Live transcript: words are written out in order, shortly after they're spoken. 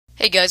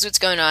Hey guys, what's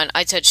going on?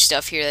 I Touch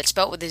Stuff here, that's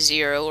spelled with a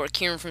zero, or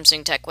Kieran from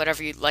SingTech,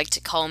 whatever you'd like to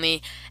call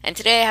me. And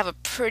today I have a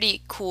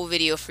pretty cool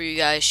video for you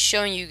guys,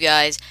 showing you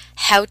guys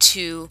how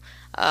to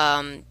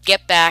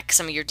get back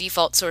some of your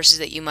default sources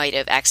that you might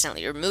have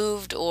accidentally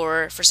removed,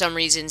 or for some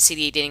reason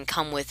Cydia didn't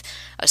come with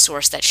a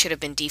source that should have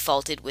been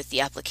defaulted with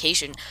the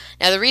application.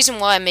 Now the reason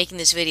why I'm making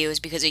this video is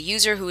because a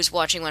user who was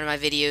watching one of my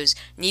videos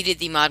needed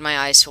the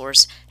ModMyEye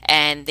source,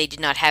 and they did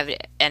not have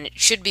it, and it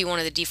should be one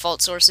of the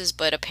default sources,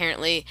 but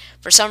apparently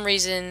for some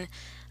reason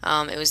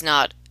it was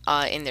not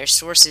in their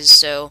sources.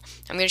 So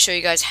I'm going to show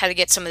you guys how to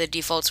get some of the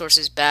default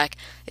sources back.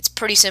 It's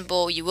pretty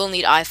simple. You will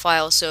need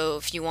iFile, so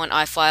if you want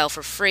iFile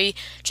for free,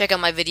 check out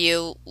my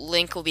video.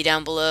 Link will be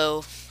down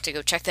below to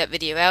go check that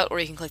video out, or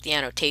you can click the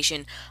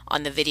annotation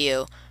on the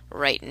video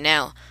right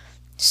now.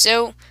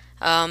 So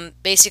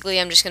basically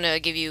I'm just going to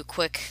give you a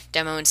quick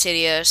demo in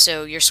Cydia.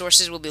 So your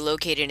sources will be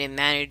located in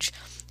Manage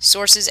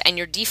Sources, and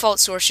your default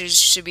sources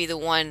should be the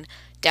one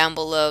down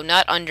below,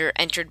 not under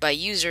Entered by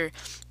User,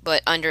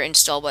 but under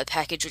Installed by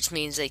Package, which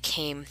means they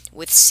came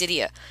with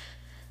Cydia.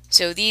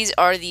 So these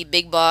are the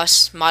Big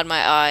Boss,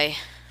 ModMyEye,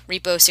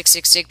 Repo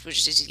 666,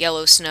 which is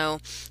Yellow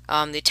Snow,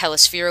 the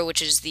Telesfero,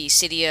 which is the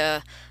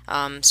Cydia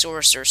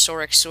source or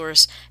Soric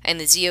source, and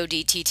the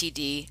ZOD,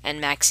 TTD,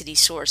 and Maxity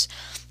source.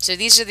 So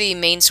these are the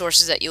main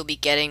sources that you'll be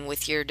getting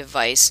with your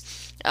device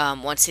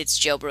once it's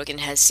jailbroken and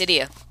has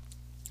Cydia.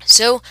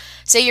 So,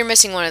 say you're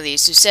missing one of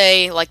these. So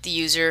say, like the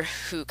user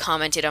who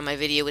commented on my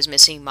video was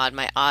missing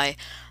ModMyEye,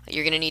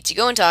 you're going to need to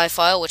go into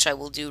iFile, which I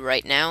will do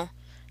right now.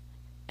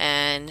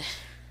 And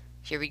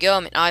here we go,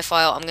 I'm in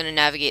iFile. I'm going to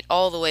navigate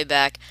all the way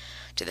back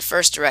to the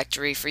first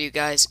directory for you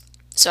guys,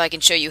 so I can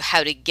show you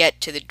how to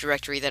get to the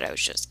directory that I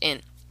was just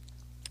in.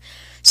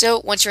 So,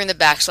 once you're in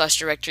the /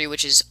 directory,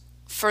 which is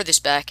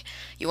furthest back,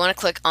 you want to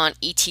click on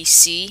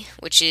etc,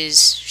 which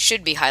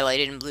should be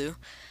highlighted in blue.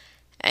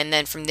 And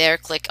then from there,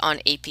 click on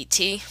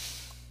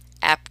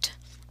apt,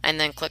 and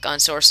then click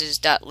on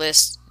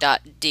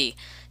sources.list.d.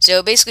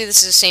 So basically,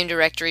 this is the same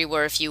directory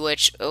where if you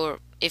watch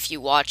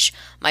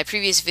my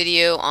previous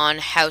video on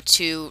how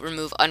to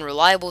remove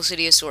unreliable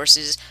Cydia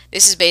sources,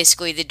 this is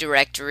basically the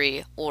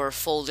directory or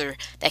folder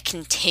that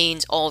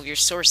contains all of your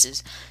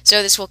sources.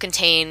 So this will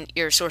contain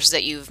your sources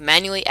that you've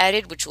manually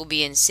added, which will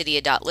be in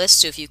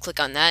cydia.list. So if you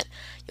click on that,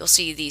 you'll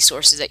see the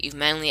sources that you've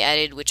manually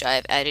added, which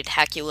I've added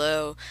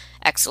Hackulo,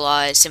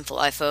 Xlize, Simple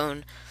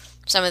iPhone,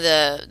 some of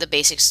the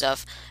basic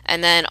stuff,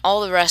 and then all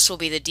the rest will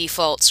be the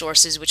default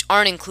sources, which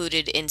aren't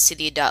included in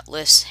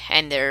cydia.list,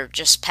 and they're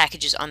just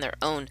packages on their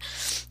own.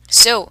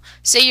 So,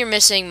 say you're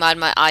missing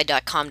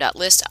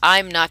modmyeye.com.list.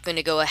 I'm not going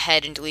to go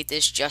ahead and delete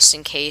this just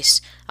in case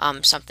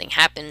something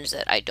happens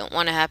that I don't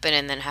want to happen,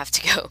 and then have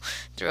to go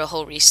through a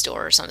whole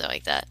restore or something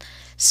like that.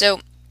 So,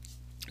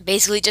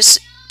 basically just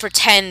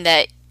pretend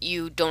that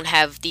you don't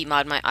have the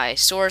ModMyEye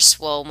source.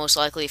 Well, most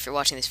likely if you're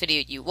watching this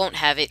video you won't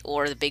have it,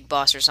 or the Big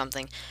Boss or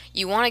something.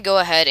 You want to go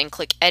ahead and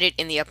click Edit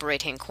in the upper right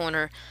hand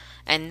corner,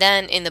 and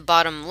then in the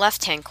bottom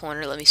left hand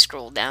corner, let me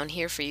scroll down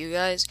here for you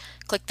guys,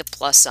 click the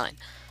plus sign.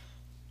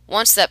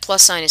 Once that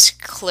plus sign is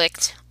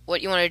clicked,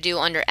 what you want to do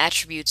under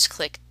Attributes,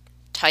 click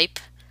Type,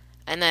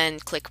 and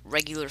then click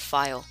Regular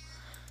File.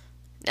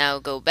 Now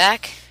go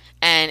back,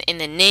 and in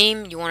the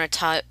name you want to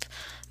type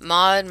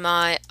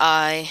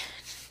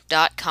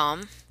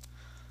modmyeye.com.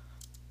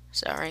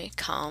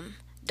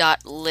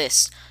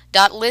 .list.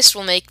 .list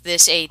will make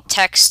this a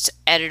text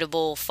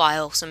editable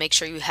file, so make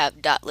sure you have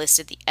 .list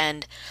at the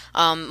end.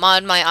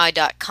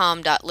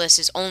 Modmyeye.com.list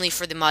is only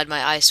for the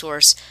ModMyEye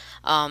source.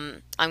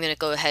 I'm going to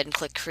go ahead and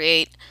click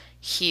Create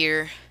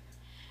here,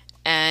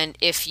 and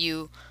if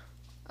you...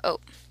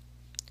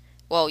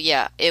 well,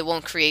 yeah, it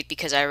won't create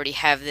because I already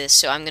have this,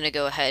 so I'm going to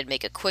go ahead and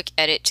make a quick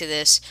edit to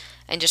this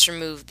and just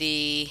remove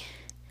the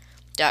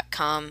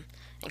 .com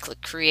and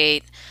click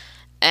Create.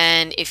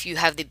 And if you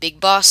have the Big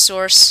Boss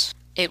source,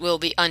 it will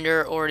be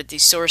under, or the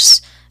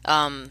source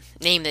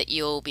name that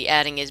you'll be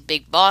adding is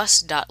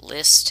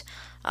bigboss.list.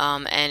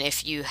 And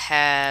if you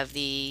have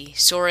the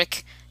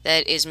Soric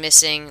that is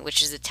missing,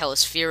 which is the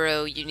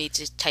Telesfero, you need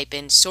to type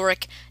in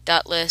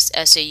soric.list,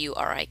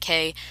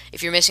 SAURIK.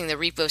 If you're missing the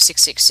Repo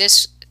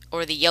 666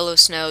 or the Yellow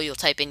Snow, you'll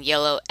type in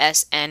yellow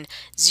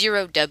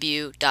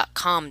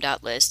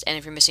sn0w.com.list, and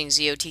if you're missing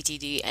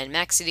ZOTTD and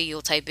Maxity,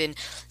 you'll type in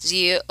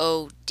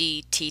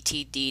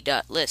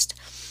ZODTTD.list.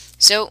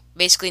 So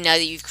basically, now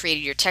that you've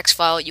created your text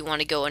file, you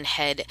want to go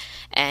ahead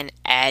and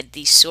add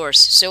the source.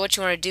 So what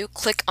you want to do,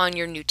 click on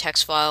your new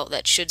text file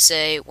that should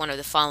say one of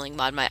the following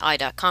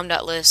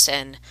modmyeye.com.list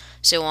and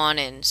so on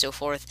and so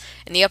forth.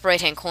 In the upper right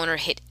hand corner,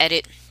 hit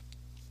Edit,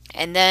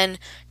 and then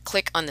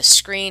click on the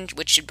screen,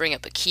 which should bring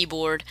up a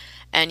keyboard,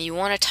 and you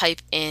want to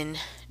type in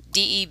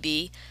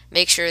DEB.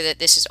 Make sure that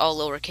this is all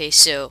lowercase,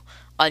 so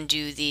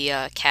undo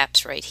the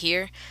caps right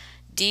here.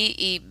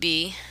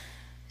 DEB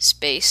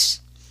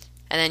space,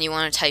 and then you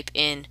want to type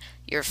in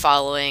your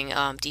following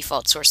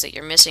default source that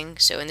you're missing.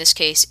 So in this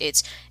case,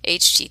 it's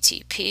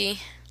http://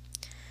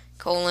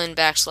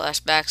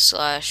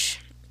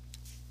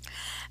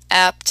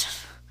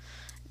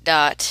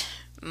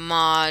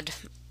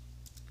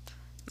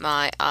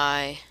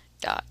 apt.modmyeye.com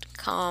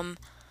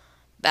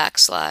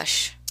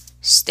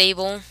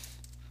app.com/stable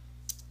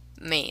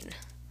main.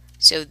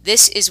 So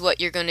this is what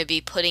you're going to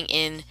be putting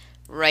in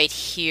right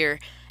here,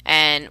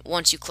 and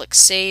once you click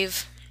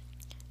save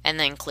and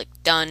then click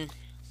done,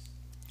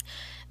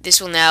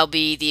 this will now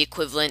be the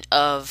equivalent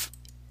of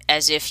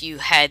as if you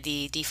had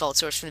the default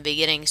source from the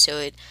beginning, so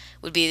it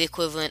would be the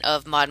equivalent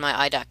of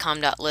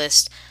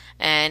modmyi.com.list.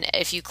 And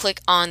if you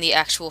click on the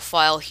actual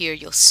file here,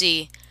 you'll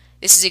see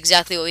this is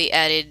exactly what we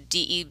added: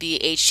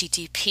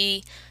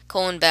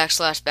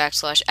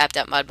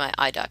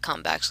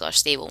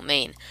 deb/http://app.modmyi.com/stable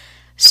main.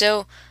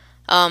 So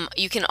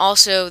you can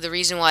also, the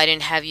reason why I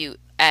didn't have you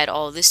add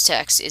all this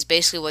text is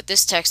basically what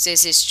this text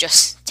is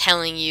just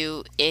telling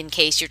you, in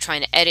case you're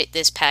trying to edit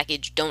this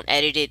package, don't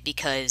edit it,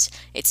 because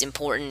it's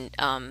important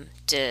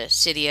to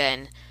Cydia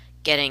and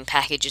getting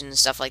packages and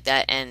stuff like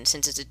that, and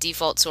since it's a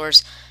default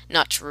source,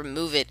 not to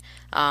remove it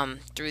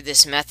through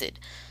this method.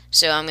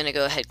 So I'm going to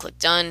go ahead, click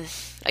done.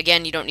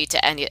 Again, you don't need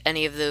to add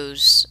any of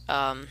those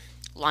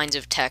lines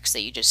of text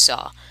that you just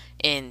saw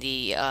in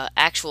the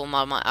actual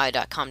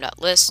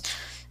modmyi.com.list.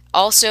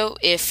 Also,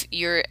 if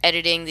you're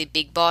editing the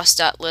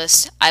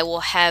bigboss.list, I will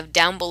have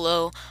down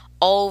below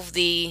all of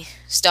the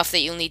stuff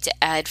that you'll need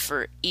to add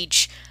for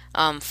each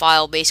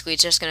file. Basically,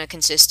 it's just going to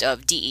consist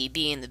of deb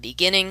in the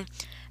beginning,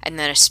 and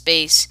then a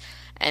space,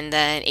 and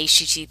then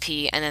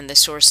http, and then the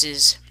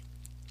sources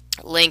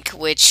link,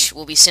 which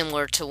will be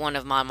similar to one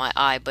of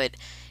modmyi. But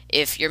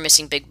if you're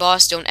missing Big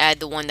Boss, don't add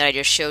the one that I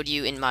just showed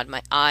you in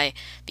modmyi,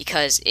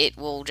 because it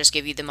will just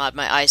give you the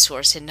modmyi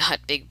source and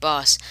not Big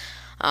Boss.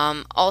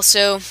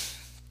 Also,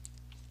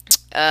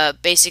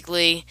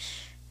 basically,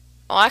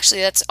 well,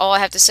 actually, that's all I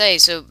have to say.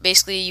 So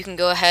basically, you can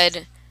go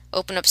ahead,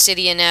 open up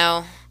Cydia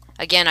now.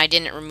 Again, I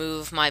didn't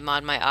remove my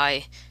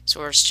modmyi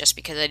source just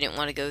because I didn't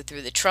want to go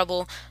through the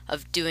trouble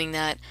of doing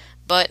that.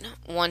 But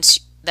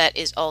once that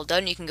is all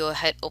done, you can go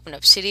ahead, open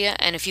up Cydia,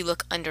 and if you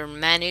look under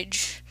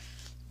Manage,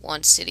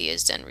 once Cydia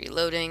is done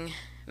reloading,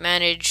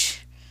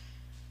 Manage,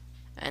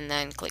 and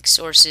then click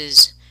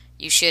Sources,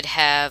 you should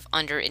have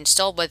under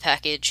Installed by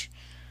Package,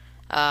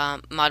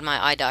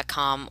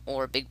 modmyi.com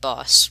or Big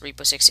Boss,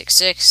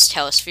 Repo666,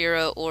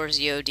 Telesfero, or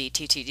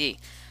ZODTTD.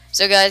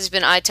 So guys, it's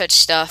been iTouch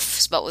Stuff,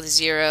 spelled with a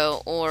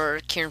 0,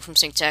 or Kieran from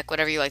SyncTech,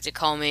 whatever you like to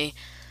call me.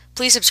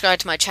 Please subscribe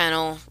to my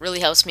channel,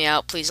 really helps me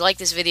out. Please like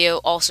this video,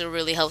 also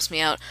really helps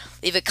me out.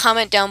 Leave a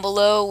comment down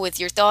below with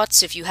your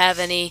thoughts if you have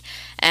any,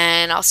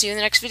 and I'll see you in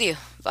the next video.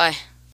 Bye.